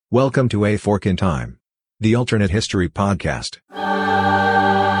Welcome to A Fork in Time, the alternate history podcast.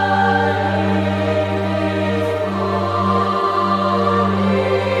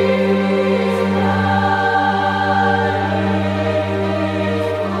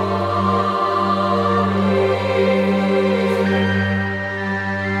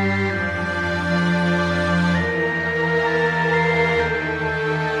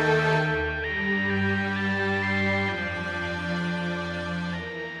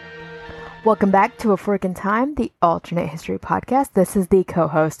 Welcome back to A Fork in Time, the alternate history podcast. This is the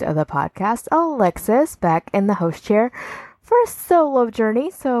co-host of the podcast, Alexis, back in the host chair for a solo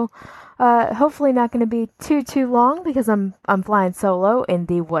journey. So, hopefully not going to be too long because I'm flying solo in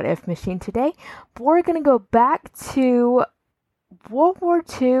the What If machine today. But we're going to go back to World War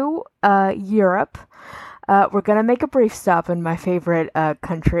II, Europe. We're going to make a brief stop in my favorite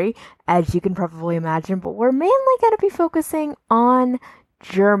country, as you can probably imagine, but we're mainly going to be focusing on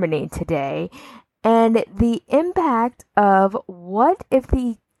Germany today, and the impact of what if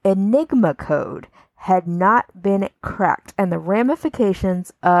the Enigma code had not been cracked, and the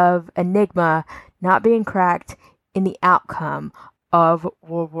ramifications of Enigma not being cracked in the outcome of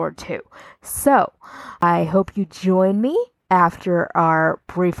World War II. So, I hope you join me after our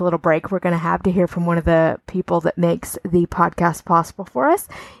brief little break we're going to have to hear from one of the people that makes the podcast possible for us.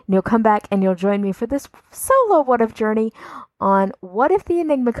 And you'll come back and you'll join me for this solo what if journey on what if the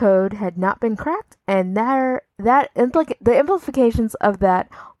Enigma code had not been cracked, and the implications of that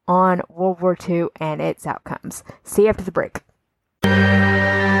on World War II and its outcomes. See you after the break.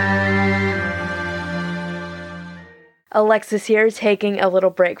 Alexis here, taking a little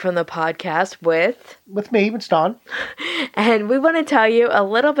break from the podcast with me, it's Don. And we want to tell you a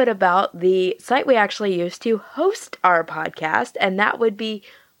little bit about the site we actually use to host our podcast, and that would be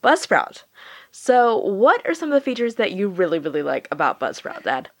Buzzsprout. So what are some of the features that you really, really like about Buzzsprout,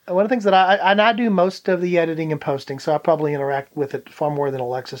 Dad? One of the things that I do most of the editing and posting, so I probably interact with it far more than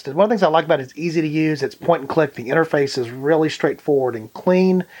Alexis did. One of the things I like about it, it's easy to use, it's point and click, the interface is really straightforward and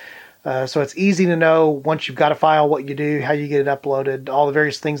clean. So it's easy to know once you've got a file what you do, how you get it uploaded, all the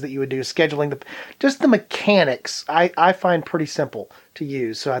various things that you would do, scheduling, just the mechanics I find pretty simple to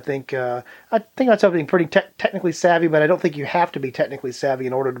use. So I think that's something pretty technically savvy, but I don't think you have to be technically savvy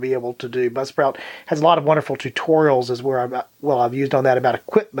in order to be able to do. Buzzsprout has a lot of wonderful tutorials I've used on that about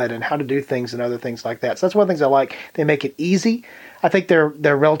equipment and how to do things and other things like that. So that's one of the things I like. They make it easy. I think they're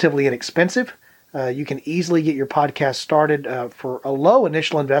relatively inexpensive. You can easily get your podcast started for a low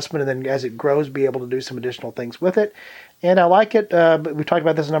initial investment, and then as it grows, be able to do some additional things with it. And I like it, but we've talked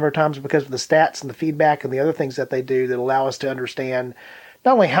about this a number of times because of the stats and the feedback and the other things that they do that allow us to understand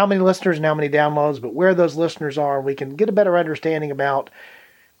not only how many listeners and how many downloads, but where those listeners are. And we can get a better understanding about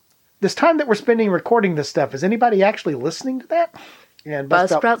this time that we're spending recording this stuff. Is anybody actually listening to that? And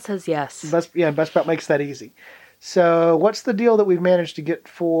Buzzsprout says yes. Buzzsprout makes that easy. So what's the deal that we've managed to get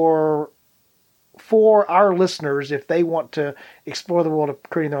for our listeners if they want to explore the world of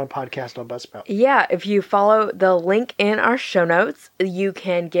creating their own podcast on Buzzsprout? Yeah, if you follow the link in our show notes, you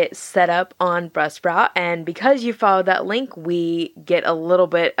can get set up on Buzzsprout, and because you follow that link, we get a little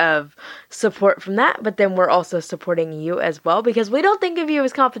bit of support from that, but then we're also supporting you as well, because we don't think of you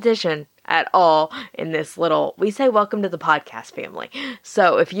as competition at all in this we say welcome to the podcast family.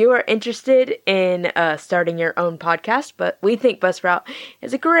 So if you are interested in starting your own podcast, but we think Buzzsprout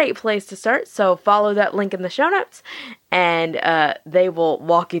is a great place to start, so follow that link in the show notes, and they will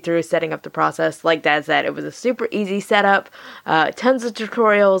walk you through setting up the process. Like Dad said, it was a super easy setup, tons of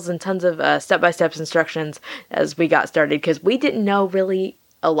tutorials and tons of step-by-step instructions as we got started, because we didn't know really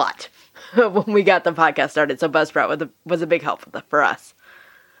a lot when we got the podcast started, so Buzzsprout was a big help for us.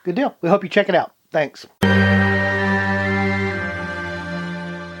 Good deal. We hope you check it out. Thanks.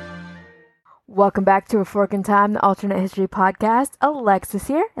 Welcome back to A Fork in Time, the alternate history podcast. Alexis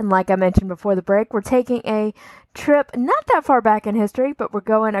here, and like I mentioned before the break, we're taking a trip not that far back in history, but we're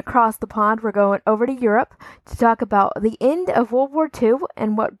going across the pond. We're going over to Europe to talk about the end of World War II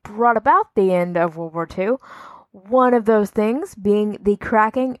and what brought about the end of World War II. One of those things being the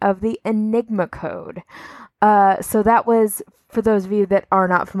cracking of the Enigma code. So that was, for those of you that are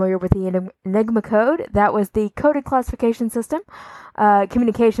not familiar with the Enigma code, that was the coded classification system,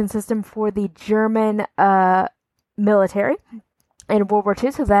 communication system for the German military in World War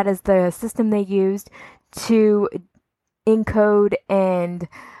II. So that is the system they used to encode and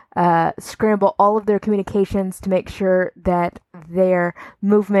scramble all of their communications to make sure that their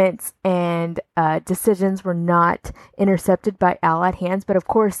movements and decisions were not intercepted by Allied hands. But of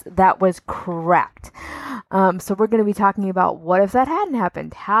course, that was cracked. So we're going to be talking about what if that hadn't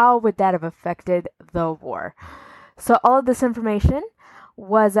happened? How would that have affected the war? So all of this information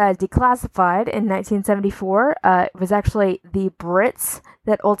was declassified in 1974. It was actually the Brits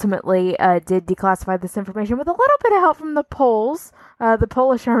that ultimately did declassify this information with a little bit of help from the Poles. The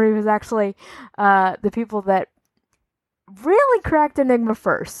Polish army was actually the people that really cracked Enigma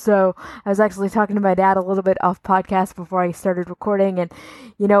first. So I was actually talking to my dad a little bit off podcast before I started recording, and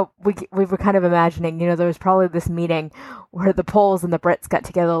we were kind of imagining, there was probably this meeting where the Poles and the Brits got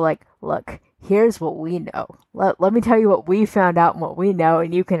together like, look, here's what we know. Let me tell you what we found out and what we know,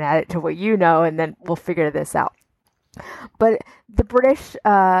 and you can add it to what you know, and then we'll figure this out. But the British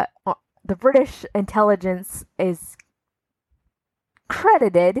intelligence is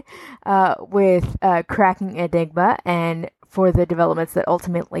credited with cracking Enigma and for the developments that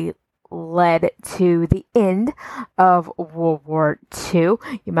ultimately led to the end of World War II.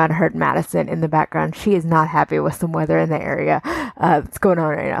 You might have heard Madison in the background. She is not happy with some weather in the area that's going on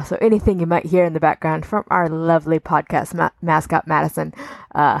right now. So anything you might hear in the background from our lovely podcast mascot, Madison,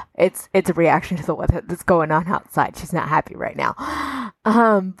 it's a reaction to the weather that's going on outside. She's not happy right now.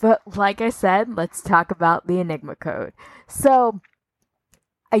 But like I said, let's talk about the Enigma code. So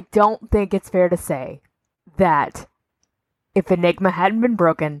I don't think it's fair to say that if Enigma hadn't been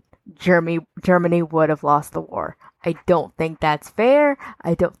broken, Germany would have lost the war. I don't think that's fair.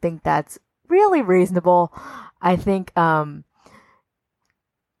 I don't think that's really reasonable. I think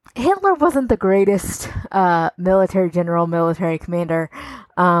Hitler wasn't the greatest military general, military commander.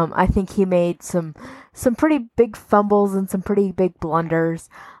 I think he made some pretty big fumbles and some pretty big blunders.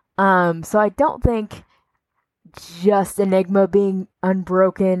 So I don't think just Enigma being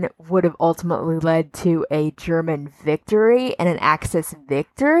unbroken would have ultimately led to a German victory and an Axis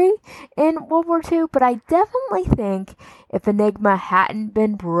victory in World War II, but I definitely think if Enigma hadn't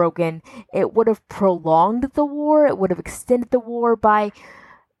been broken, it would have prolonged the war, it would have extended the war by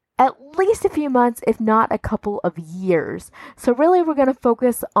at least a few months, if not a couple of years. So really we're going to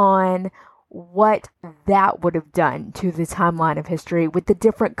focus on what that would have done to the timeline of history with the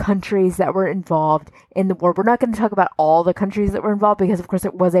different countries that were involved in the war. We're not going to talk about all the countries that were involved because, of course,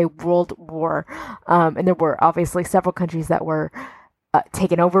 it was a world war. And there were obviously several countries that were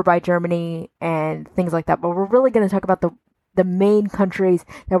taken over by Germany and things like that. But we're really going to talk about the main countries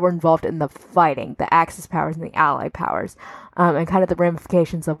that were involved in the fighting, the Axis powers and the Allied powers, and kind of the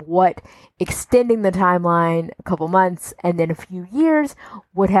ramifications of what extending the timeline a couple months and then a few years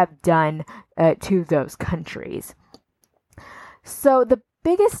would have done to those countries. So the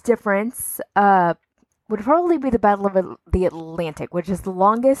biggest difference would probably be the Battle of the Atlantic, which is the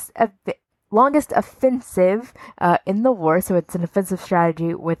longest offensive in the war. So it's an offensive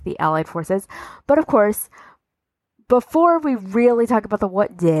strategy with the Allied forces. But of course, before we really talk about the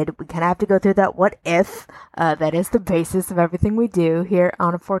what did, we kind of have to go through that what if. That is the basis of everything we do here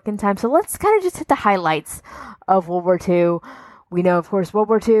on A Fork in Time. So let's kind of just hit the highlights of World War II. We know, of course, World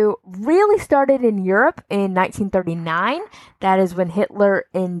War II really started in Europe in 1939. That is when Hitler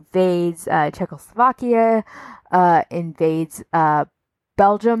invades Czechoslovakia, invades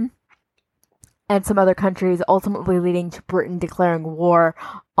Belgium, and some other countries, ultimately leading to Britain declaring war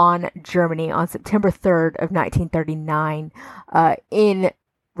on Germany on September 3rd of 1939 in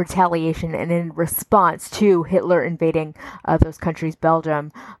retaliation and in response to Hitler invading those countries,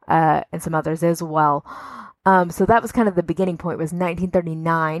 Belgium and some others as well. So that was kind of the beginning point, was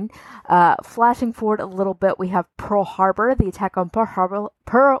 1939. Flashing forward a little bit, we have Pearl Harbor, the attack on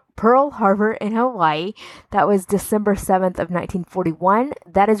Pearl Harbor in Hawaii. That was December 7th of 1941.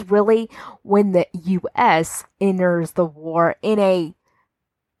 That is really when the U.S. enters the war in a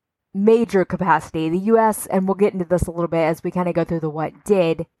major capacity. The U.S., and we'll get into this a little bit as we kind of go through the what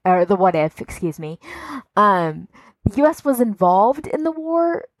if. The U.S. was involved in the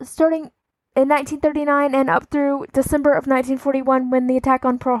war starting in 1939 and up through December of 1941 when the attack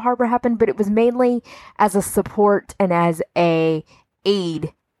on Pearl Harbor happened, but it was mainly as a support and as a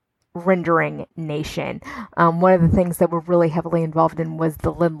aid rendering nation. One of the things that we're really heavily involved in was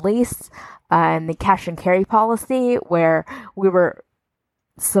the Lend-Lease and the cash and carry policy, where we were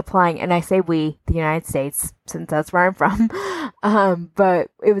supplying, and I say we, the United States, since that's where I'm from,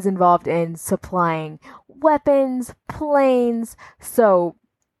 but it was involved in supplying weapons, planes, so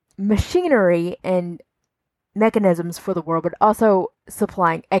machinery and mechanisms for the war, but also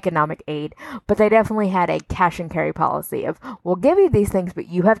supplying economic aid. But they definitely had a cash and carry policy of, we'll give you these things, but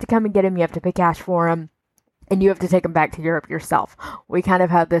you have to come and get them, you have to pay cash for them, and you have to take them back to Europe yourself. We kind of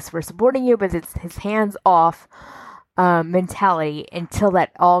have this, we're supporting you, but it's his hands-off mentality until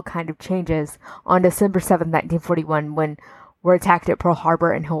that all kind of changes on December 7th, 1941, when we're attacked at Pearl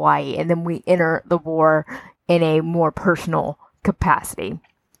Harbor in Hawaii, and then we enter the war in a more personal capacity.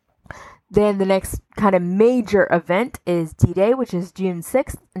 Then the next kind of major event is D-Day, which is June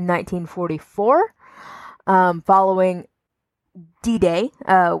 6th, 1944. Following D-Day,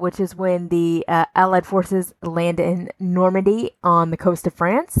 which is when the Allied forces land in Normandy on the coast of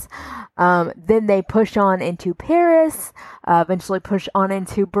France. Then they push on into Paris, eventually push on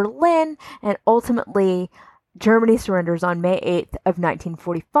into Berlin, and ultimately Germany surrenders on May 8th of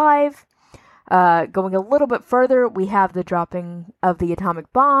 1945. Going a little bit further, we have the dropping of the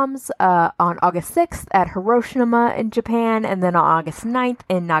atomic bombs on August 6th at Hiroshima in Japan, and then on August 9th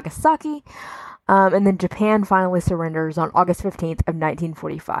in Nagasaki. And then Japan finally surrenders on August 15th of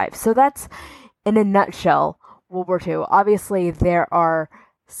 1945. So that's, in a nutshell, World War II. Obviously, there are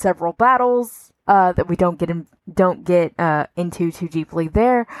several battles that we don't get into too deeply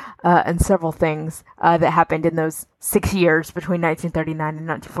there, and several things that happened in those 6 years between 1939 and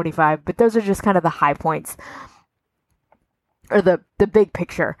 1945. But those are just kind of the high points, or the big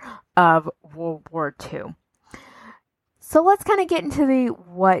picture of World War II. So let's kind of get into the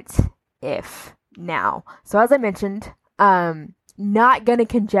what if now. So as I mentioned, not going to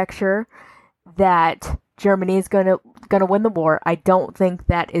conjecture that Germany is going to win the war. I don't think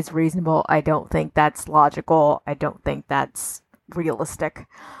that is reasonable. I don't think that's logical. I don't think that's realistic.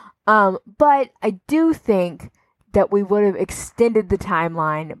 But I do think that we would have extended the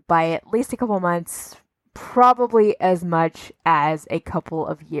timeline by at least a couple months, probably as much as a couple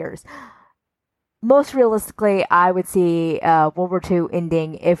of years. Most realistically, I would see World War II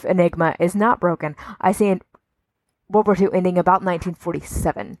ending, if Enigma is not broken, I see World War II ending about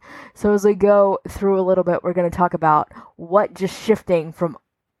 1947. So as we go through a little bit, we're going to talk about what just shifting from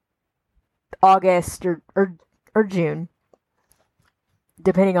August or June,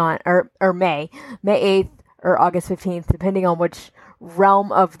 depending on, or May 8th or August 15th, depending on which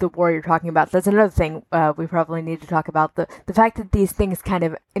realm of the war you're talking about. That's another thing we probably need to talk about, the fact that these things kind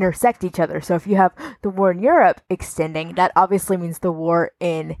of intersect each other. So if you have the war in Europe extending, that obviously means the war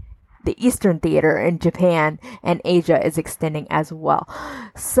in the Eastern Theater in Japan and Asia is extending as well.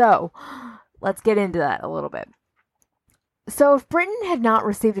 So let's get into that a little bit. So if Britain had not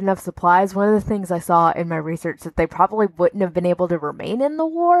received enough supplies, one of the things I saw in my research that they probably wouldn't have been able to remain in the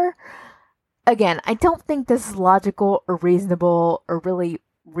war. Again, I don't think this is logical or reasonable or really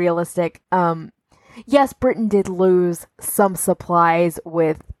realistic. Yes, Britain did lose some supplies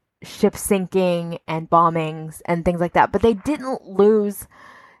with ship sinking and bombings and things like that, but they didn't lose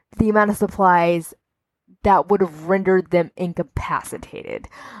the amount of supplies that would have rendered them incapacitated.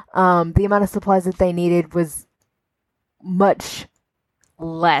 The amount of supplies that they needed was much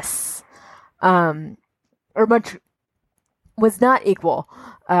less, was not equal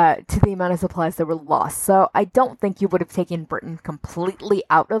to the amount of supplies that were lost. So I don't think you would have taken Britain completely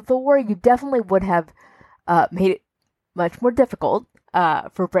out of the war. You definitely would have made it much more difficult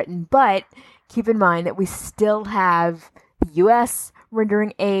for Britain, but keep in mind that we still have the U.S.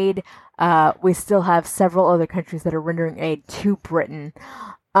 rendering aid. We still have several other countries that are rendering aid to Britain.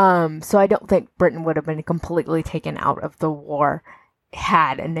 So I don't think Britain would have been completely taken out of the war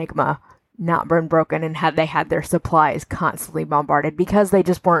had Enigma not been broken and had they had their supplies constantly bombarded, because they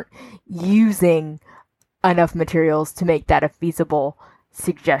just weren't using enough materials to make that a feasible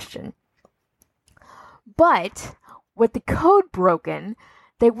suggestion. But with the code broken,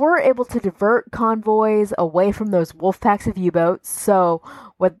 they were able to divert convoys away from those wolf packs of U-boats. So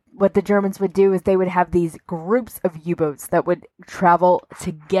what the Germans would do is they would have these groups of U-boats that would travel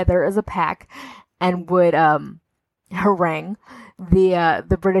together as a pack and would harangue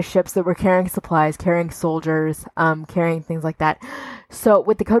the British ships that were carrying supplies, carrying soldiers, carrying things like that. So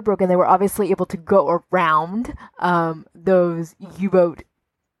with the code broken, they were obviously able to go around those U-boat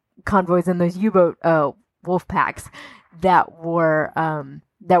convoys and those U-boat wolf packs that were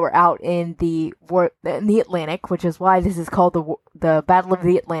out in the Atlantic, which is why this is called the Battle of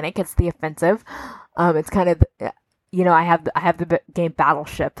the Atlantic. It's the offensive. It's kind of, I have the game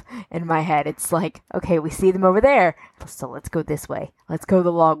Battleship in my head. It's like, okay, we see them over there, so let's go this way. Let's go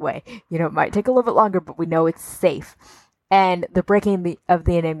the long way. It might take a little bit longer, but we know it's safe. And the breaking of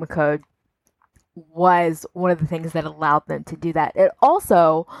the Enigma code was one of the things that allowed them to do that. It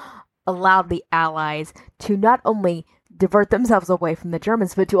also allowed the Allies to not only divert themselves away from the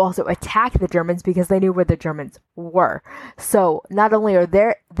Germans, but to also attack the Germans, because they knew where the Germans were. So not only are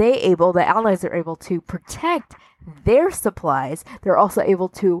the Allies are able to protect their supplies, they're also able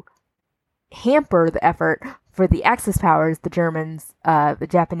to hamper the effort for the Axis powers, the Germans, the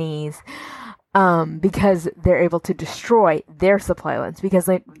Japanese, because they're able to destroy their supply lines, because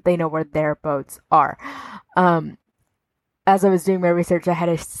they know where their boats are. As I was doing my research, I had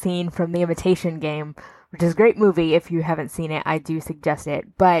a scene from the Imitation Game which is a great movie. If you haven't seen it, I do suggest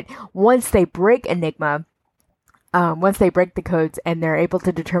it. But once they break Enigma, once they break the codes and they're able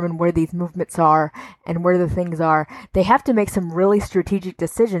to determine where these movements are and where the things are, they have to make some really strategic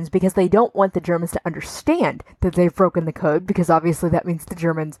decisions because they don't want the Germans to understand that they've broken the code, because obviously that means the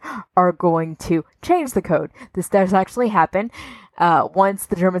Germans are going to change the code. This does actually happen. Once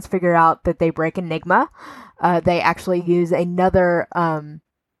the Germans figure out that they break Enigma, they actually use another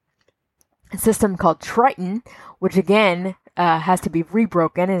system called Triton, which again has to be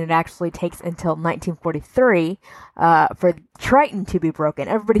rebroken, and it actually takes until 1943 for Triton to be broken.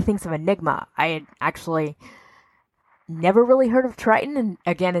 Everybody thinks of Enigma. I had actually never really heard of Triton, and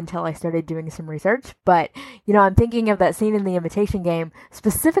again, until I started doing some research. But, I'm thinking of that scene in The Imitation Game,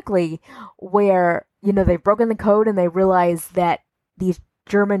 specifically where, they've broken the code and they realize that these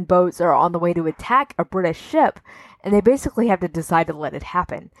German boats are on the way to attack a British ship, and they basically have to decide to let it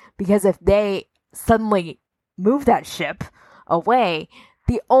happen. Because if they suddenly move that ship away,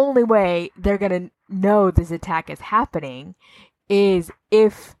 the only way they're going to know this attack is happening is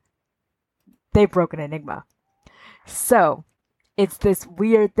if they've broken Enigma. So, it's this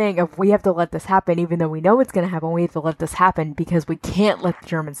weird thing of we have to let this happen, even though we know it's going to happen. We have to let this happen because we can't let the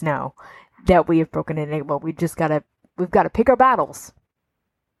Germans know that we have broken Enigma. We've got to pick our battles.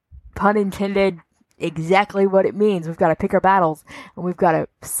 Pun intended, exactly what it means. We've got to pick our battles, and we've got to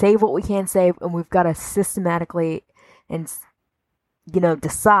save what we can save, and we've got to systematically and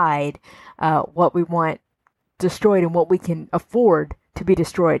decide what we want destroyed and what we can afford to be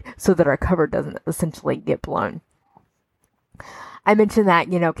destroyed so that our cover doesn't essentially get blown. I mentioned that,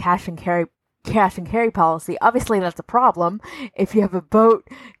 cash and carry policy. Obviously, that's a problem. If you have a boat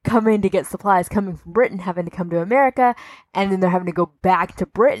coming to get supplies coming from Britain, having to come to America, and then they're having to go back to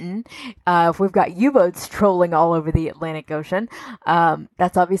Britain, if we've got U-boats trolling all over the Atlantic Ocean,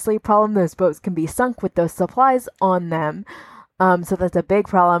 that's obviously a problem. Those boats can be sunk with those supplies on them. So that's a big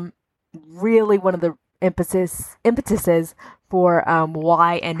problem. Really, one of the impetuses for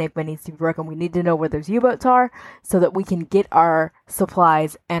why Enigma needs to be broken. We need to know where those U-boats are so that we can get our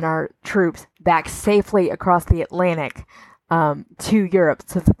supplies and our troops back safely across the Atlantic to Europe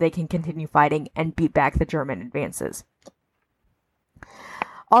so that they can continue fighting and beat back the German advances.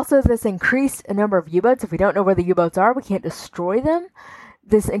 Also, this increased number of U-boats. If we don't know where the U-boats are, we can't destroy them.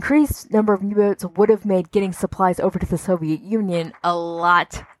 This increased number of U-boats would have made getting supplies over to the Soviet Union a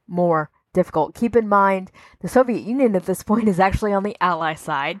lot more difficult. Keep in mind, the Soviet Union at this point is actually on the Ally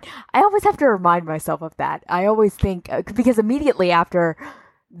side. I always have to remind myself of that. I always think, because immediately after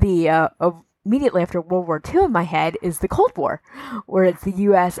World War II in my head is the Cold War, where it's the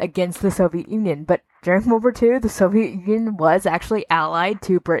U.S. against the Soviet Union. But during World War II, the Soviet Union was actually allied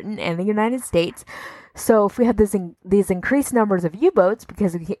to Britain and the United States. So if we have these increased numbers of U-boats,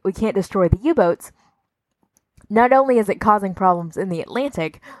 because we can't destroy the U-boats, not only is it causing problems in the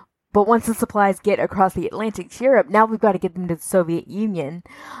Atlantic, but once the supplies get across the Atlantic to Europe, now we've got to get them to the Soviet Union.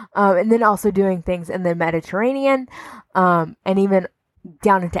 And then also doing things in the Mediterranean, and even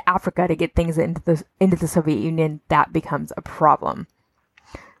down into Africa to get things into the Soviet Union, that becomes a problem.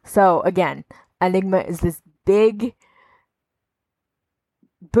 So again, Enigma is this big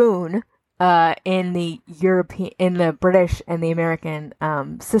boon in the British and the American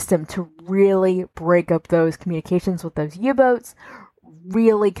system to really break up those communications with those U-boats,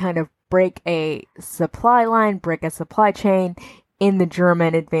 really kind of break a supply line, break a supply chain in the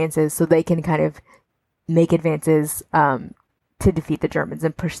German advances so they can kind of make advances to defeat the Germans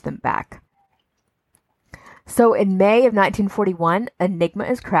and push them back. So in May of 1941, Enigma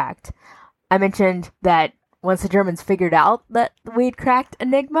is cracked. I mentioned that once the Germans figured out that we'd cracked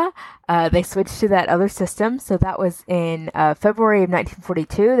Enigma, they switched to that other system. So that was in February of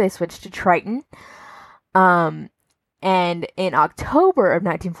 1942. They switched to Triton. And in October of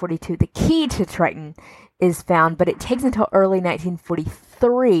 1942, the key to Triton is found, but it takes until early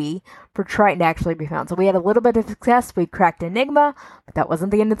 1943 for Triton to actually be found. So we had a little bit of success. We cracked Enigma, but that wasn't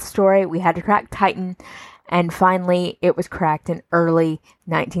the end of the story. We had to crack Titan, and finally it was cracked in early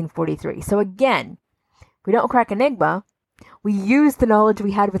 1943. So again, we don't crack Enigma. We use the knowledge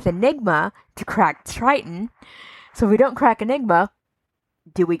we had with Enigma to crack Triton. So if we don't crack Enigma,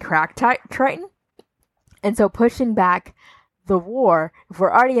 do we crack Triton? And so pushing back the war, if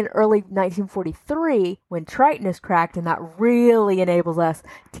we're already in early 1943 when Triton is cracked, and that really enables us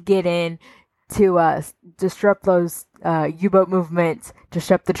to get in to disrupt those U-boat movements,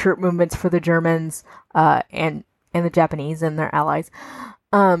 disrupt the troop movements for the Germans and the Japanese and their allies.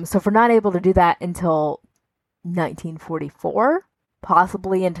 So if we're not able to do that until 1944,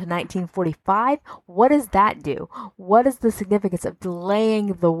 possibly into 1945, what does that do? What is the significance of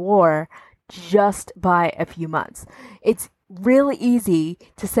delaying the war just by a few months. It's really easy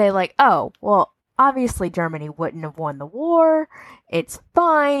to say like, oh, well, obviously Germany wouldn't have won the war. It's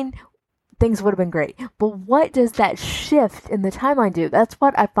fine. Things would have been great. But what does that shift in the timeline do? That's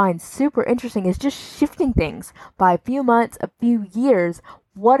what I find super interesting, is just shifting things by a few months, a few years.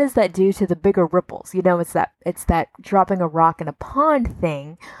 What does that do to the bigger ripples? You know, it's that dropping a rock in a pond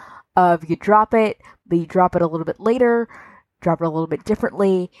thing of you drop it, but you drop it a little bit later, drop it a little bit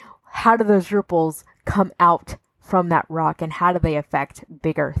differently. How do those ripples come out from that rock, and how do they affect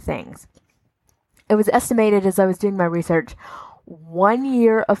bigger things? It was estimated, as I was doing my research, 1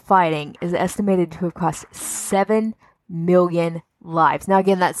 year of fighting is estimated to have cost 7 million lives. Now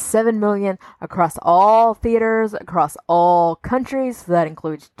again, that's 7 million across all theaters, across all countries. So that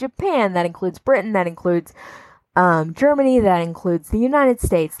includes Japan, that includes Britain, that includes Germany, that includes the United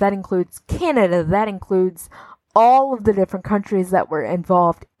States, that includes Canada, that includes all of the different countries that were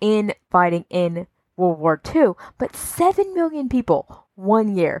involved in fighting in World War II. But 7 million people,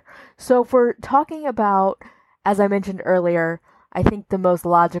 1 year. So if we're talking about, as I mentioned earlier, I think the most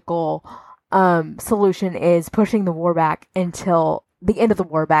logical solution is pushing the war back until the end of the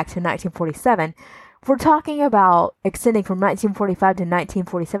war, back to 1947. If we're talking about extending from 1945 to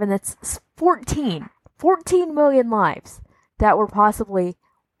 1947, that's 14 million lives that were possibly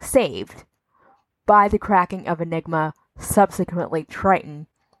saved by the cracking of Enigma, subsequently Triton.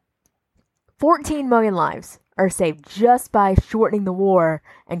 14 million lives are saved just by shortening the war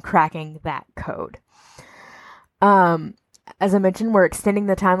and cracking that code. As I mentioned, we're extending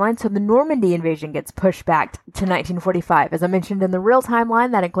the timeline, so the Normandy invasion gets pushed back to 1945. As I mentioned in the real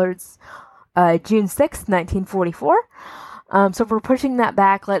timeline, that includes June 6th, 1944. So if we're pushing that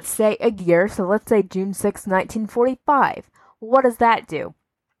back, let's say a year, so let's say June 6th, 1945. What does that do?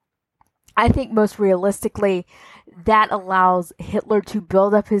 I think most realistically, that allows Hitler to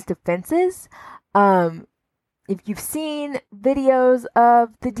build up his defenses. If you've seen videos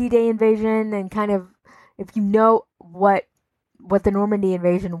of the D-Day invasion and kind of, if you know what the Normandy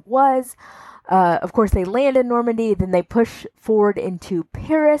invasion was, of course they land in Normandy, then they push forward into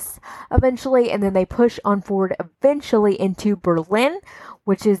Paris eventually, and then they push on forward eventually into Berlin,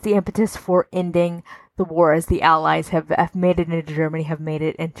 which is the impetus for ending the war, as the Allies have made it into Germany, have made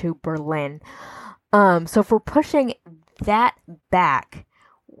it into Berlin. So if we're pushing that back,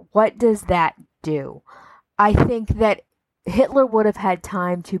 what does that do? I think that Hitler would have had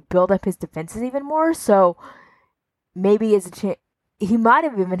time to build up his defenses even more, so maybe as a chance, he might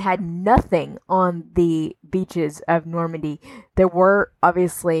have even had nothing on the beaches of Normandy. There were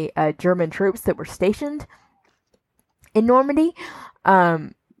obviously German troops that were stationed in Normandy,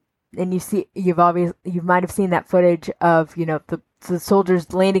 and you might have seen that footage of, you know, the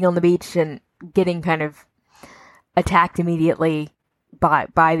soldiers landing on the beach and getting kind of attacked immediately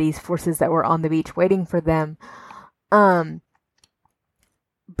by these forces that were on the beach waiting for them. But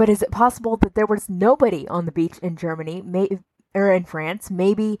is it possible that there was nobody on the beach in Germany, or in France?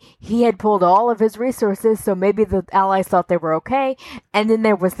 Maybe he had pulled all of his resources, so maybe the Allies thought they were okay, and then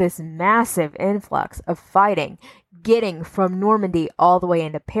there was this massive influx of fighting, getting from Normandy all the way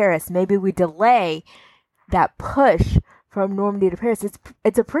into Paris. Maybe we delay that push from Normandy to Paris.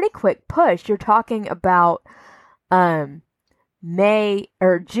 It's a pretty quick push. You're talking about May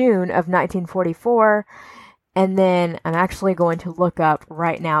or June of 1944. And then I'm actually going to look up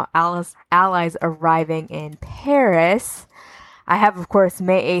right now Allies arriving in Paris. I have, of course,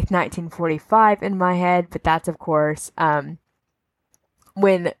 May 8th, 1945 in my head, but that's, of course,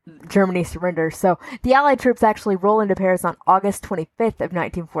 when Germany surrenders. So the Allied troops actually roll into Paris on August 25th of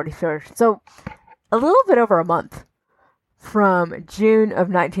 1944. So a little bit over a month from June of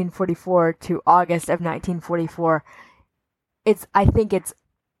 1944 to August of 1944. I think it's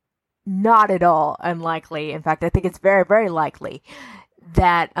not at all unlikely. In fact, I think it's very, very likely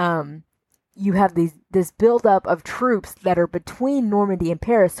that you have this buildup of troops that are between Normandy and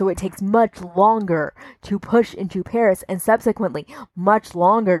Paris, so it takes much longer to push into Paris, and subsequently much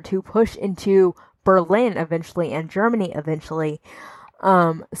longer to push into Berlin eventually and Germany eventually,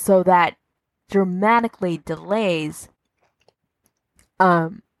 so that dramatically delays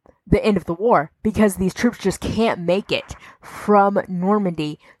the end of the war, because these troops just can't make it from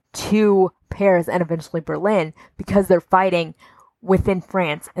Normandy to Paris and eventually Berlin, because they're fighting within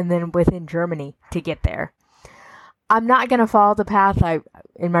France and then within Germany to get there. I'm not going to follow the path.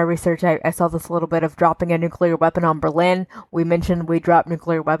 In my research, I saw this little bit of dropping a nuclear weapon on Berlin. We mentioned we dropped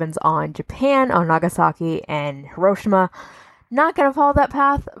nuclear weapons on Japan, on Nagasaki and Hiroshima. Not going to follow that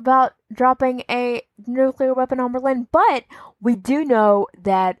path about dropping a nuclear weapon on Berlin, but we do know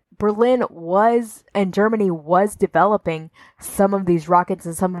that Berlin was, and Germany was developing some of these rockets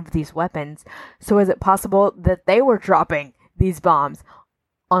and some of these weapons. So is it possible that they were dropping these bombs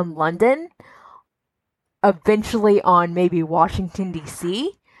on London, eventually on maybe Washington,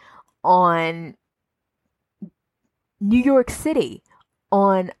 D.C., on New York City,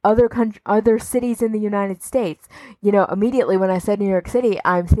 on other cities in the United States? Immediately when I said New York City,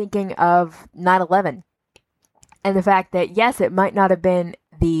 I'm thinking of 9/11 and the fact that, yes, it might not have been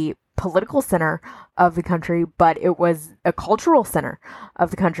the political center of the country, but it was a cultural center of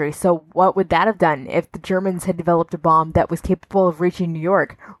the country. So what would that have done if the Germans had developed a bomb that was capable of reaching New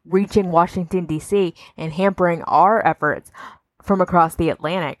York, reaching Washington, D.C., and hampering our efforts from across the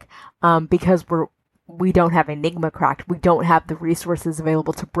Atlantic? Because we don't have Enigma cracked. We don't have the resources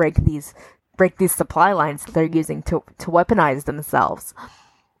available to break these supply lines that they're using to weaponize themselves.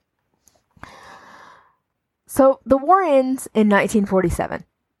 So the war ends in 1947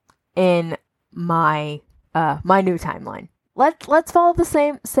 in my new timeline. Let's follow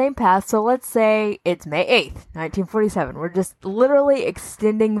the same path. So let's say it's May 8th, 1947. We're just literally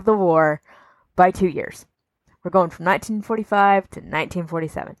extending the war by 2 years. We're going from 1945 to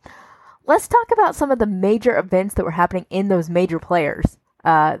 1947. Let's talk about some of the major events that were happening in those major players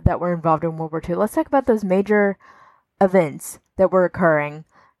that were involved in World War II. Let's talk about those major events that were occurring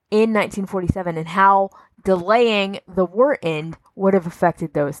in 1947 and how delaying the war end would have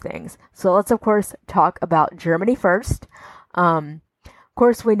affected those things. So let's, of course, talk about Germany first. Of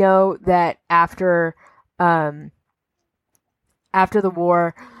course, we know that after the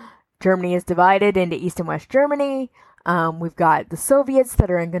war, Germany is divided into East and West Germany. We've got the Soviets that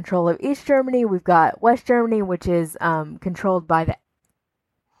are in control of East Germany. We've got West Germany, which is controlled by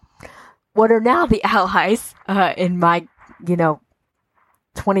what are now the Allies in my,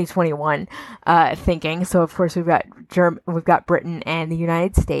 2021 thinking. So of course we've got Britain and the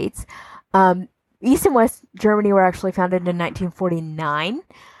United States. East and West Germany were actually founded in 1949,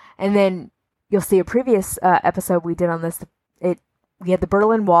 and then you'll see a previous episode we did on this. We had the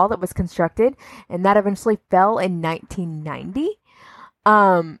Berlin Wall that was constructed, and that eventually fell in 1990,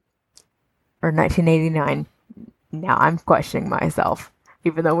 or 1989. Now I'm questioning myself,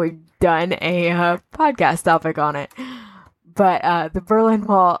 even though we've done a podcast topic on it. But the Berlin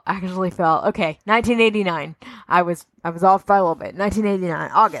Wall actually fell. Okay, 1989. I was off by a little bit.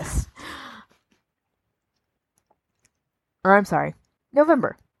 1989, August. Or I'm sorry,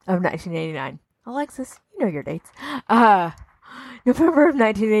 November of 1989. Alexis, you know your dates. November of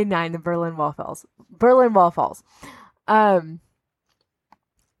 1989, the Berlin Wall falls.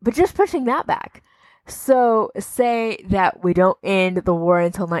 But just pushing that back. So say that we don't end the war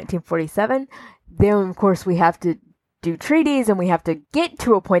until 1947. Then, of course, we have to do treaties and we have to get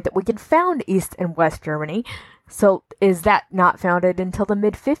to a point that we can found East and West Germany. So is that not founded until the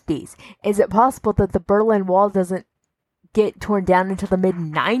mid-50s? Is it possible that the Berlin Wall doesn't get torn down until the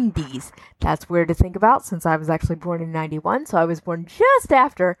mid-90s? That's weird to think about since I was actually born in 91. So I was born just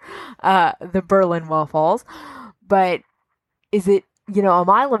after the Berlin Wall falls. But is it, am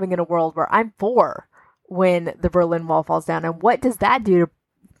I living in a world where I'm 4 when the Berlin Wall falls down? And what does that do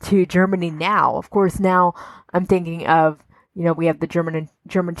to Germany now? Of course, now I'm thinking of, we have the German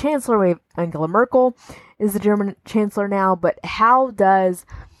Chancellor, we have Angela Merkel is the German Chancellor now, but how does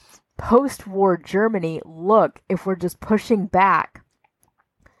post-war Germany look if we're just pushing back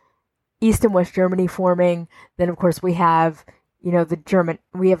East and West Germany forming? Then, of course, we have, we have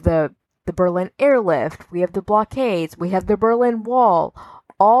the Berlin airlift, we have the blockades, we have the Berlin Wall,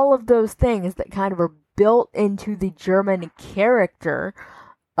 all of those things that kind of are built into the German character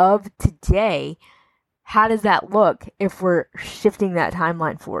of today. How does that look if we're shifting that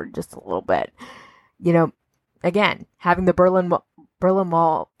timeline forward just a little bit? Again, having the Berlin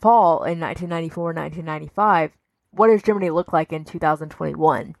Wall fall in 1994, 1995, what does Germany look like in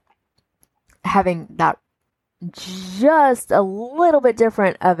 2021? Having that just a little bit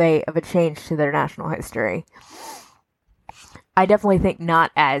different of a change to their national history. I definitely think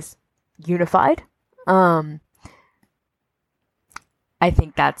not as unified. I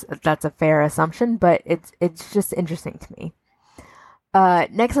think that's a fair assumption, but it's just interesting to me.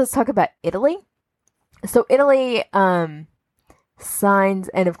 Next, let's talk about Italy. So Italy signs,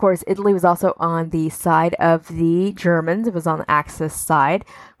 and of course, Italy was also on the side of the Germans. It was on the Axis side.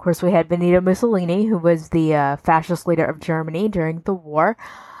 Of course, we had Benito Mussolini, who was the fascist leader of Germany during the war.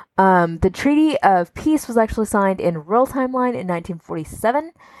 The Treaty of Peace was actually signed in real timeline in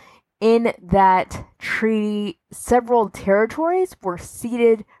 1947. In that treaty, several territories were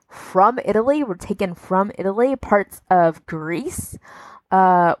ceded from Italy, were taken from Italy. Parts of Greece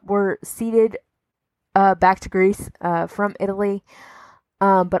were ceded back to Greece from Italy.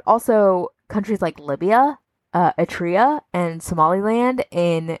 but also countries like Libya, Eritrea, and Somaliland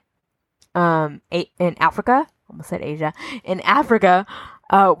in Africa. Almost said Asia. In Africa,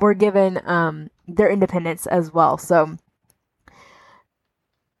 were given their independence as well. So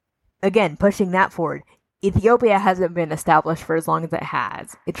again, pushing that forward. Ethiopia hasn't been established for as long as it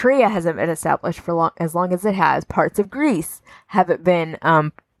has. Eritrea hasn't been established for as long as it has. Parts of Greece haven't been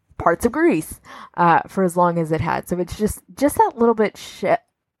parts of Greece for as long as it had. So it's just that little bit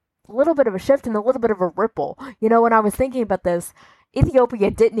of a shift and a little bit of a ripple. You know, when I was thinking about this, Ethiopia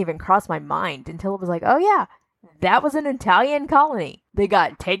didn't even cross my mind until it was like, oh yeah, that was an Italian colony. They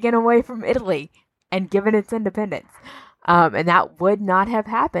got taken away from Italy and given its independence. And that would not have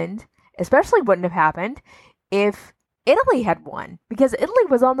happened, especially wouldn't have happened if Italy had won, because Italy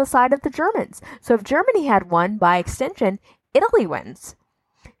was on the side of the Germans. So if Germany had won, by extension, Italy wins.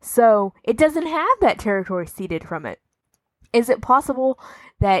 So it doesn't have that territory ceded from it. Is it possible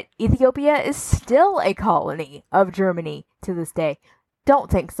that Ethiopia is still a colony of Germany to this day? Don't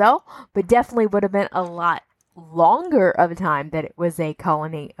think so, but definitely would have been a lot longer of a time that it was a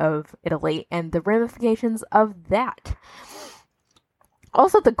colony of Italy, and the ramifications of that.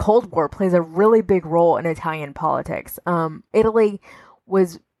 Also, the Cold War plays a really big role in Italian politics. Italy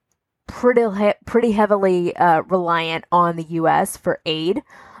was pretty heavily reliant on the U.S. for aid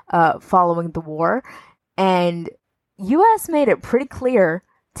following the war, and U.S. made it pretty clear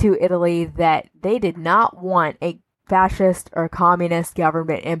to Italy that they did not want a fascist or communist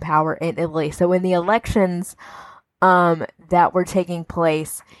government in power in Italy. So in the elections that were taking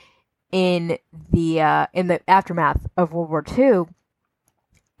place in the aftermath of World War II,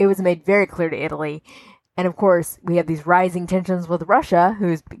 it was made very clear to Italy. And of course, we have these rising tensions with Russia,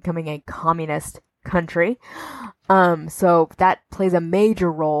 who's becoming a communist country. So that plays a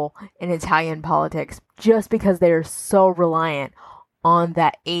major role in Italian politics, just because they are so reliant on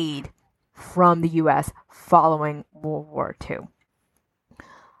that aid from the U.S. following World War II.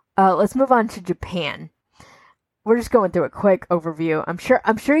 Let's move on to Japan. We're just going through a quick overview.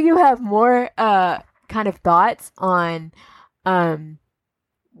 I'm sure you have more kind of thoughts on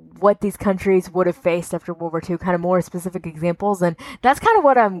what these countries would have faced after World War II, kind of more specific examples, and that's kind of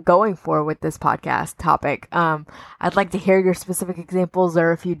what I'm going for with this podcast topic. I'd like to hear your specific examples,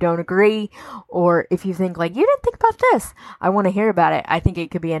 or if you don't agree, or if you think like, you didn't think about this, I want to hear about it. I think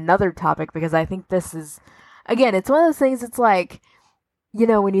it could be another topic, because I think this is, again, it's one of those things, it's like, you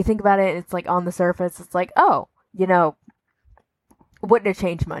know, when you think about it, it's like on the surface, it's like, oh, you know, wouldn't have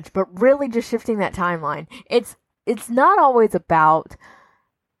changed much, but really just shifting that timeline. It's not always about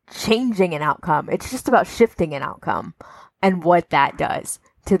changing an outcome. It's just about shifting an outcome and what that does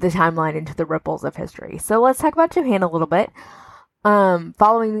to the timeline and to the ripples of history. So let's talk about Japan a little bit.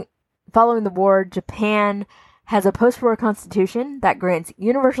 Following the war, Japan has a post-war constitution that grants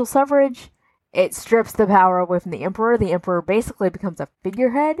universal suffrage. It strips the power away from the emperor. The emperor basically becomes a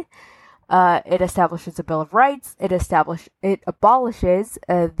figurehead. It establishes a Bill of Rights. It abolishes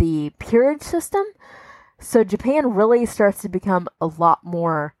the peerage system. So Japan really starts to become a lot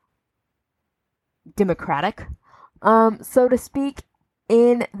more democratic, so to speak,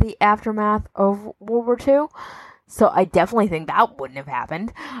 in the aftermath of World War II. So I definitely think that wouldn't have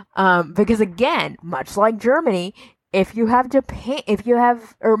happened, because again, much like Germany,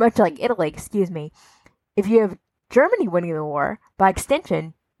 or much like Italy, excuse me, if you have Germany winning the war, by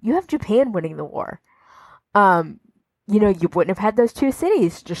extension, you have Japan winning the war. You know, you wouldn't have had those two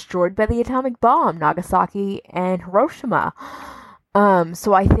cities destroyed by the atomic bomb, Nagasaki and Hiroshima.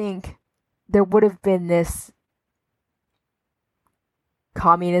 So I think there would have been this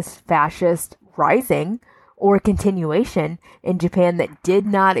communist, fascist rising or continuation in Japan that did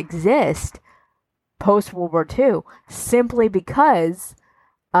not exist post-World War II, simply because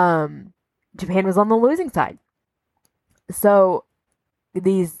Japan was on the losing side. So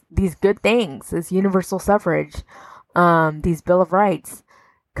these good things, this universal suffrage, these Bill of Rights,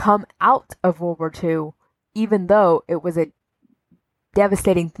 come out of World War II, even though it was a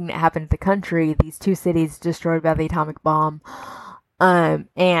devastating thing that happened to the country, these two cities destroyed by the atomic bomb,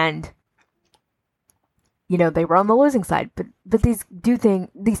 and, you know, they were on the losing side, but these good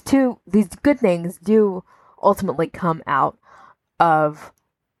things do ultimately come out of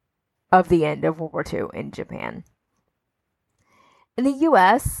the end of World War II in Japan. In the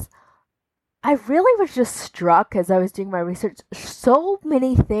U.S., I really was just struck as I was doing my research. So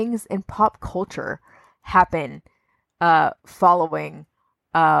many things in pop culture happen following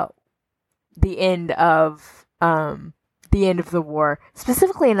the end of the war.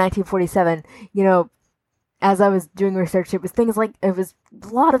 Specifically in 1947, you know, as I was doing research, it was a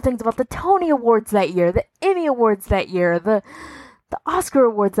lot of things about the Tony Awards that year, the Emmy Awards that year, the the Oscar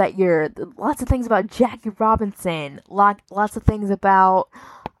awards that year. Lots of things about Jackie Robinson. Lots of things about,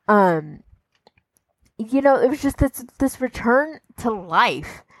 it was just this return to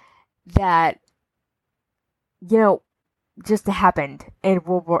life that, just happened in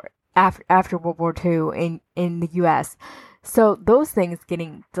after World War II in the U.S. So those things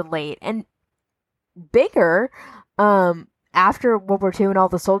getting delayed and bigger. After World War II and all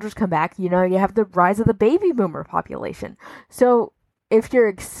the soldiers come back, you have the rise of the baby boomer population. So if you're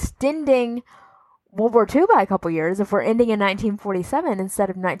extending World War II by a couple years, if we're ending in 1947 instead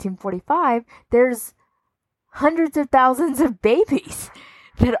of 1945, there's hundreds of thousands of babies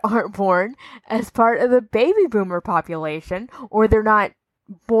that aren't born as part of the baby boomer population, or they're not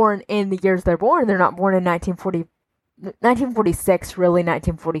born in the years they're born. They're not born in 1946, really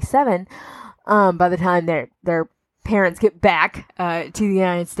 1947, by the time their parents get back to the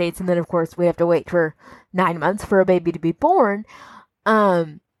United States, and then of course we have to wait for 9 months for a baby to be born.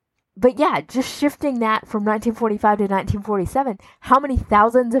 But yeah, just shifting that from 1945 to 1947, how many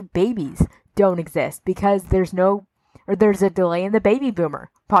thousands of babies don't exist because there's a delay in the baby boomer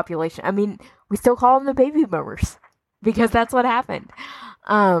population. I mean, we still call them the baby boomers because that's what happened.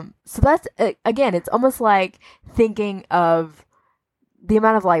 So that's, again, it's almost like thinking of the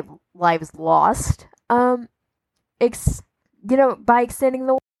amount of lives lost, by extending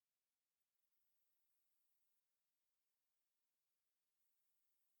the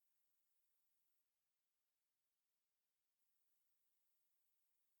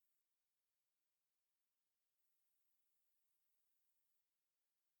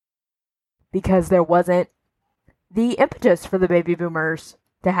because there wasn't the impetus for the baby boomers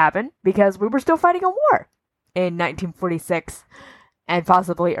to happen because we were still fighting a war in 1946 and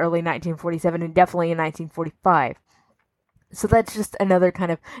possibly early 1947 and definitely in 1945. So that's just another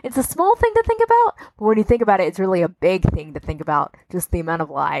it's a small thing to think about, but when you think about it, it's really a big thing to think about, just the amount of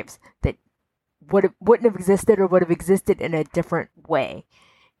lives that wouldn't have existed or would have existed in a different way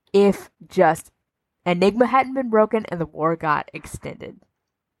if just Enigma hadn't been broken and the war got extended.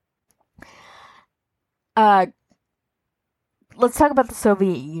 Let's talk about the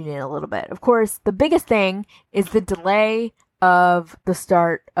Soviet Union a little bit. Of course, the biggest thing is the delay of the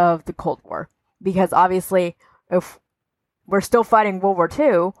start of the Cold War. Because obviously, if we're still fighting World War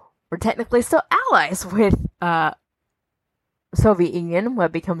II, we're technically still allies with Soviet Union,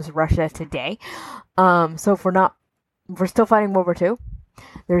 what becomes Russia today. So if we're still fighting World War II,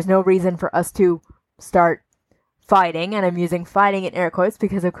 there's no reason for us to start fighting, and I'm using fighting in air quotes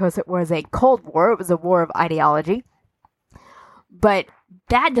because of course it was a Cold War, it was a war of ideology. But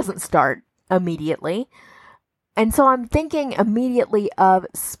that doesn't start immediately. And so I'm thinking immediately of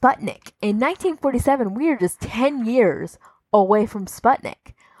Sputnik. In 1947, we are just 10 years away from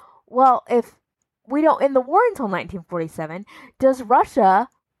Sputnik. Well, if we don't end the war until 1947, does Russia,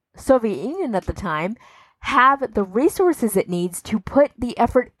 Soviet Union at the time, have the resources it needs to put the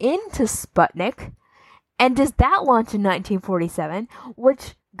effort into Sputnik? And does that launch in 1947?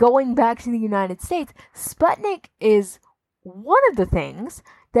 Which, going back to the United States, Sputnik is one of the things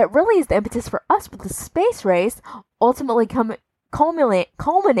that really is the impetus for us with the space race, ultimately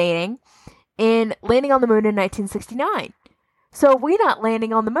culminating in landing on the moon in 1969. So we're not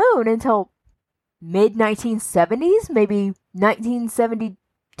landing on the moon until mid-1970s, maybe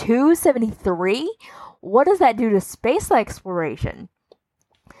 1972, 73. What does that do to space exploration?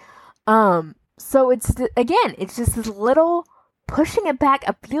 So it's just this little pushing it back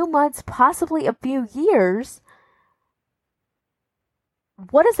a few months, possibly a few years.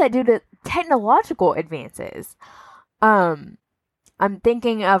 What does that do to technological advances? I'm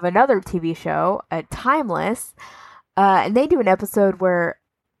thinking of another TV show, Timeless, and they do an episode where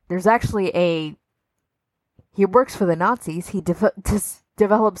there's actually he works for the Nazis, he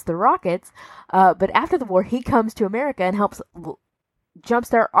develops the rockets, but after the war he comes to America and helps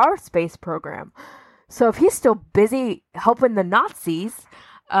jumpstart our space program. So if he's still busy helping the Nazis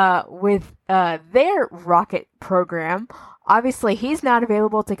with their rocket program, obviously he's not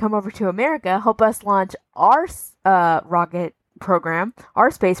available to come over to America, help us launch our rocket program,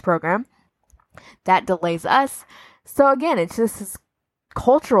 our space program. That delays us. So again, it's just this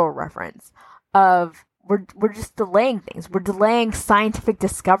cultural reference of we're just delaying things. We're delaying scientific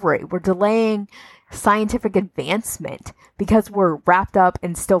discovery. We're delaying scientific advancement because we're wrapped up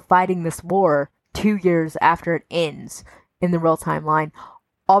and still fighting this war 2 years after it ends in the real timeline,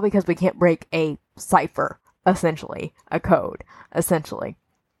 all because we can't break a cipher, essentially, a code, essentially.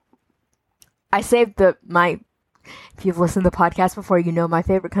 I saved if you've listened to the podcast before, you know my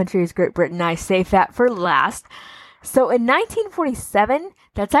favorite country is Great Britain. I saved that for last. So in 1947,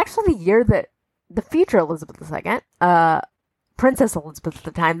 that's actually the year that the future Elizabeth II Princess Elizabeth at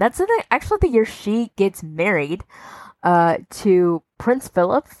the time. That's actually the year she gets married to Prince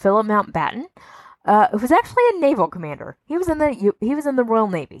Philip Mountbatten, who was actually a naval commander. He was in the Royal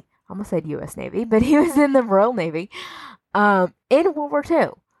Navy. I almost said U.S. Navy, but he was in the Royal Navy in World War II.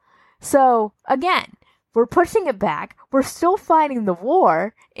 So again, we're pushing it back. We're still fighting the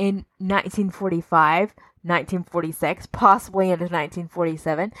war in 1945, 1946, possibly into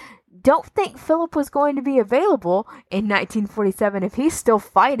 1947. Don't think Philip was going to be available in 1947 if he's still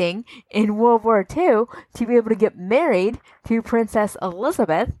fighting in World War II to be able to get married to Princess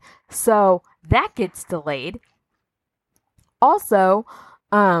Elizabeth. So that gets delayed. Also,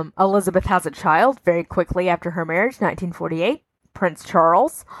 Elizabeth has a child very quickly after her marriage, 1948, Prince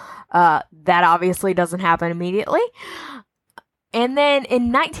Charles. That obviously doesn't happen immediately. And then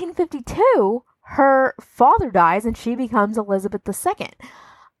in 1952, her father dies and she becomes Elizabeth II.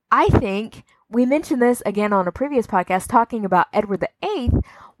 I think we mentioned this again on a previous podcast talking about Edward VIII.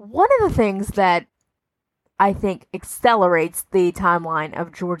 One of the things that I think accelerates the timeline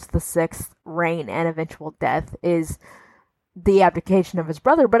of George VI's reign and eventual death is the abdication of his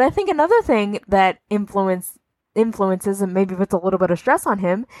brother. But I think another thing that influences and maybe puts a little bit of stress on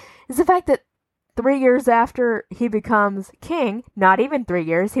him is the fact that 3 years after he becomes king, not even 3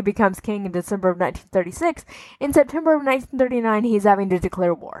 years, he becomes king in December of 1936. In September of 1939, he's having to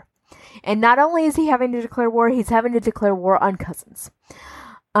declare war. And not only is he having to declare war, he's having to declare war on cousins.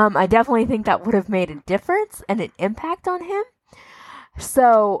 I definitely think that would have made a difference and an impact on him.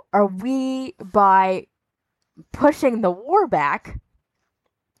 So are we, by pushing the war back,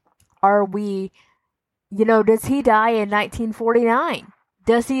 are we, does he die in 1949?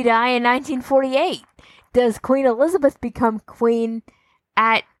 Does he die in 1948? Does Queen Elizabeth become queen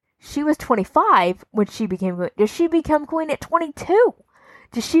she was 25 when she became queen. Does she become queen at 22?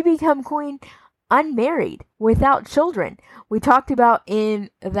 Does she become queen unmarried, without children? We talked about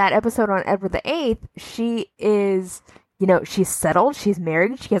in that episode on Edward VIII, she is, she's settled, she's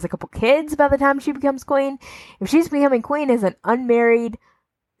married, she has a couple kids by the time she becomes queen. If she's becoming queen as an unmarried,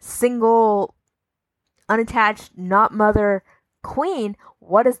 single, unattached, not mother queen,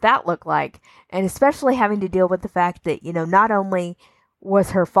 what does that look like? And especially having to deal with the fact that, not only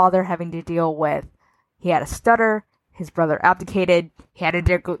was her father having to deal with, he had a stutter, his brother abdicated,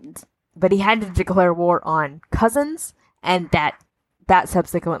 but he had to declare war on cousins, and that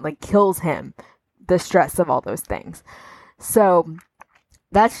subsequently kills him, the stress of all those things. So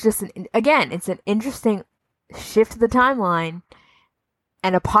that's just, it's an interesting shift to the timeline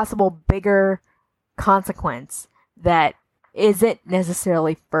and a possible bigger consequence that isn't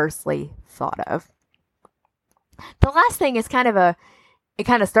necessarily firstly thought of. The last thing is it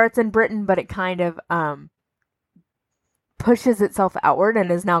kind of starts in Britain, but it kind of pushes itself outward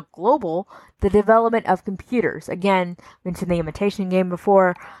and is now global. The development of computers. Again, mentioned the Imitation Game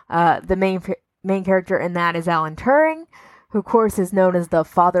before. The main character in that is Alan Turing, who of course is known as the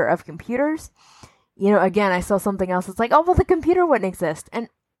father of computers. Again, I saw something else. It's like, oh, well, the computer wouldn't exist. And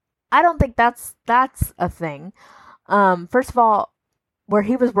I don't think that's a thing. First of all, where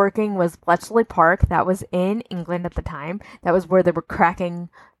he was working was Bletchley Park. That was in England at the time. That was where they were cracking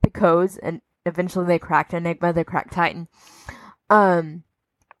the codes, and eventually they cracked Enigma, they cracked Titan. But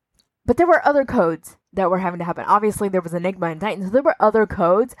there were other codes that were having to happen. Obviously, there was Enigma and Titan, so there were other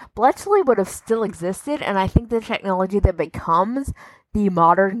codes. Bletchley would have still existed, and I think the technology that becomes the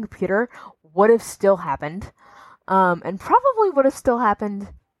modern computer would have still happened, and probably would have still happened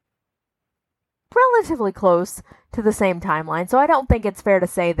relatively close to the same timeline. So I don't think it's fair to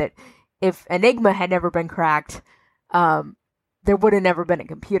say that if Enigma had never been cracked, there would have never been a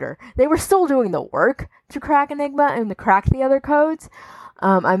computer. They were still doing the work to crack Enigma and to crack the other codes.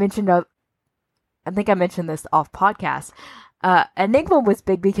 I think I mentioned this off podcast. Enigma was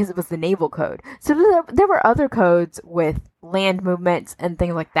big because it was the naval code. So there were other codes with land movements and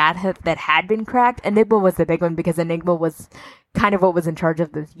things like that that had been cracked. Enigma was the big one because Enigma was kind of what was in charge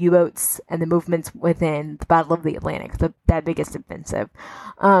of the U-boats and the movements within the Battle of the Atlantic, that biggest offensive.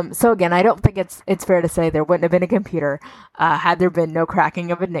 So again, I don't think it's fair to say there wouldn't have been a computer had there been no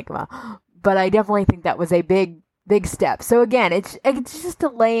cracking of Enigma. But I definitely think that was a big step. So again, it's just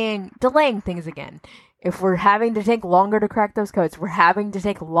delaying things again. If we're having to take longer to crack those codes, we're having to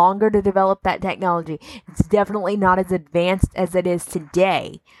take longer to develop that technology. It's definitely not as advanced as it is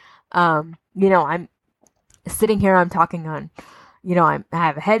today. I'm sitting here, I'm talking on, I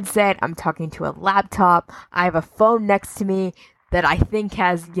have a headset, I'm talking to a laptop, I have a phone next to me that I think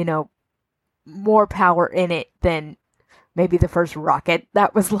has, more power in it than maybe the first rocket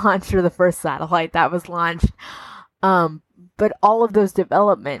that was launched or the first satellite that was launched. But all of those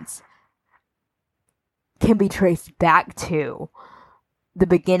developments can be traced back to the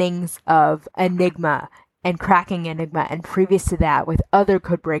beginnings of Enigma and cracking Enigma, and previous to that with other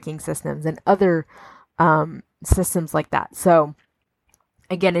code breaking systems and other systems like that. So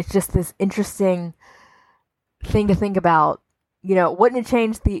again, it's just this interesting thing to think about. You know, wouldn't have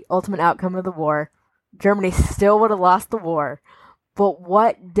changed the ultimate outcome of the war. Germany still would have lost the war. But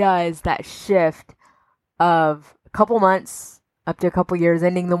what does that shift of a couple months up to a couple years,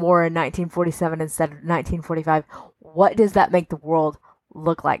 ending the war in 1947 instead of 1945, what does that make the world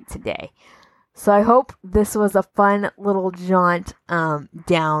look like today? So I hope this was a fun little jaunt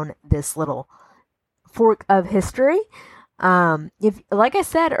down this little fork of history. If, like I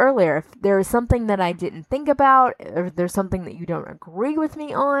said earlier, if there is something that I didn't think about, or there's something that you don't agree with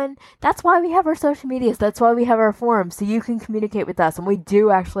me on, that's why we have our social medias. That's why we have our forums, so you can communicate with us, and we do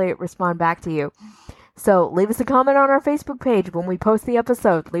actually respond back to you. So leave us a comment on our Facebook page when we post the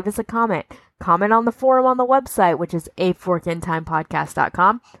episode. Leave us a comment. Comment on the forum on the website, which is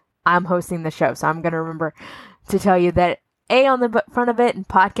aforkintimepodcast.com. I'm hosting the show, so I'm going to remember to tell you that A on the front of it and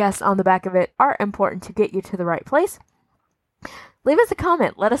podcast on the back of it are important to get you to the right place. Leave us a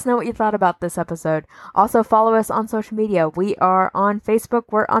comment. Let us know what you thought about this episode. Also, follow us on social media. We are on Facebook,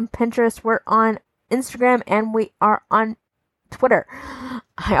 we're on Pinterest, we're on Instagram, and we are on Twitter.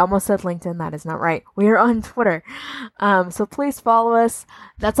 I almost said LinkedIn. That is not right. We are on Twitter. So please follow us.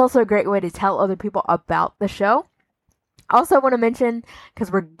 That's also a great way to tell other people about the show. Also, I want to mention,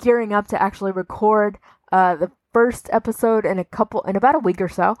 because we're gearing up to actually record the first episode in about a week or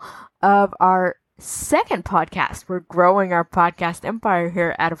so of our second podcast. We're growing our podcast empire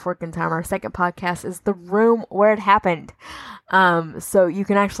here at A Fork in Time. Our second podcast is The Room Where It Happened. So you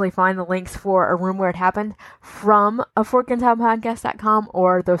can actually find the links for A Room Where It Happened from aforkintimepodcast.com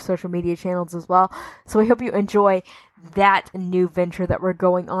or those social media channels as well. So I hope you enjoy that new venture that we're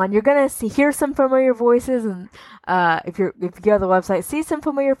going on. You're gonna hear some familiar voices, and if you go to the website, see some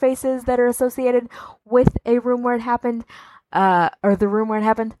familiar faces that are associated with A Room Where It Happened, or The Room Where It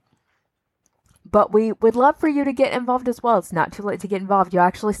Happened. But we would love for you to get involved as well. It's not too late to get involved. You'll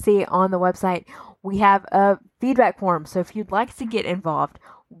actually see on the website we have a feedback form. So if you'd like to get involved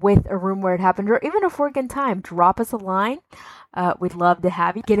with A Room Where It Happened, or even A Fork in Time, drop us a line. We'd love to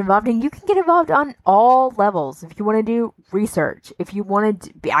have you get involved, and you can get involved on all levels. If you want to do research, if you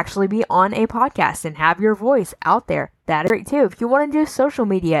want to actually be on a podcast and have your voice out there, that is great too. If you want to do social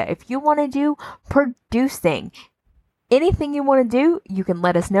media, if you want to do producing, anything you want to do, you can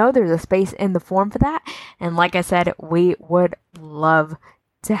let us know. There's a space in the form for that. And like I said, we would love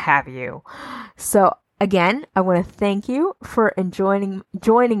to have you. So again, I want to thank you for joining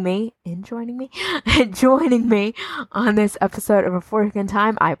me on this episode of A Fork in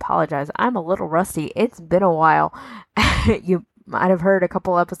Time. I apologize. I'm a little rusty. It's been a while. You might have heard a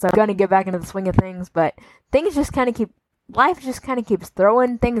couple episodes. I'm going to get back into the swing of things, but life just kind of keeps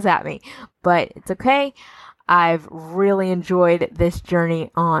throwing things at me. But it's okay. I've really enjoyed this journey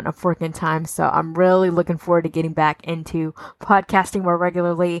on A Fork in Time, so I'm really looking forward to getting back into podcasting more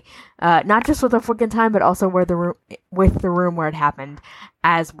regularly, not just with A Fork in Time, but also with The Room Where It Happened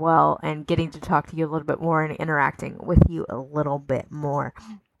as well, and getting to talk to you a little bit more and interacting with you a little bit more.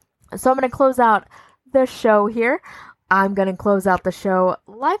 So I'm going to close out the show here. I'm going to close out the show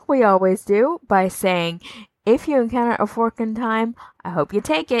like we always do by saying, if you encounter a fork in time, I hope you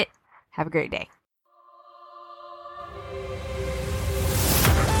take it. Have a great day.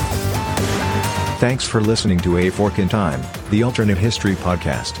 Thanks for listening to A Fork in Time, the alternate history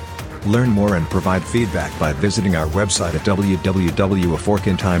podcast. Learn more and provide feedback by visiting our website at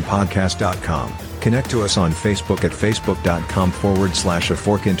www.aforkintimepodcast.com. Connect to us on Facebook at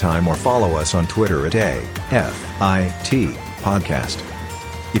facebook.com/aforkintime, or follow us on Twitter at AFIT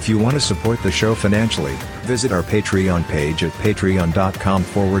Podcast. If you want to support the show financially, visit our Patreon page at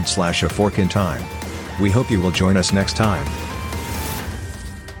patreon.com/aforkintime. We hope you will join us next time.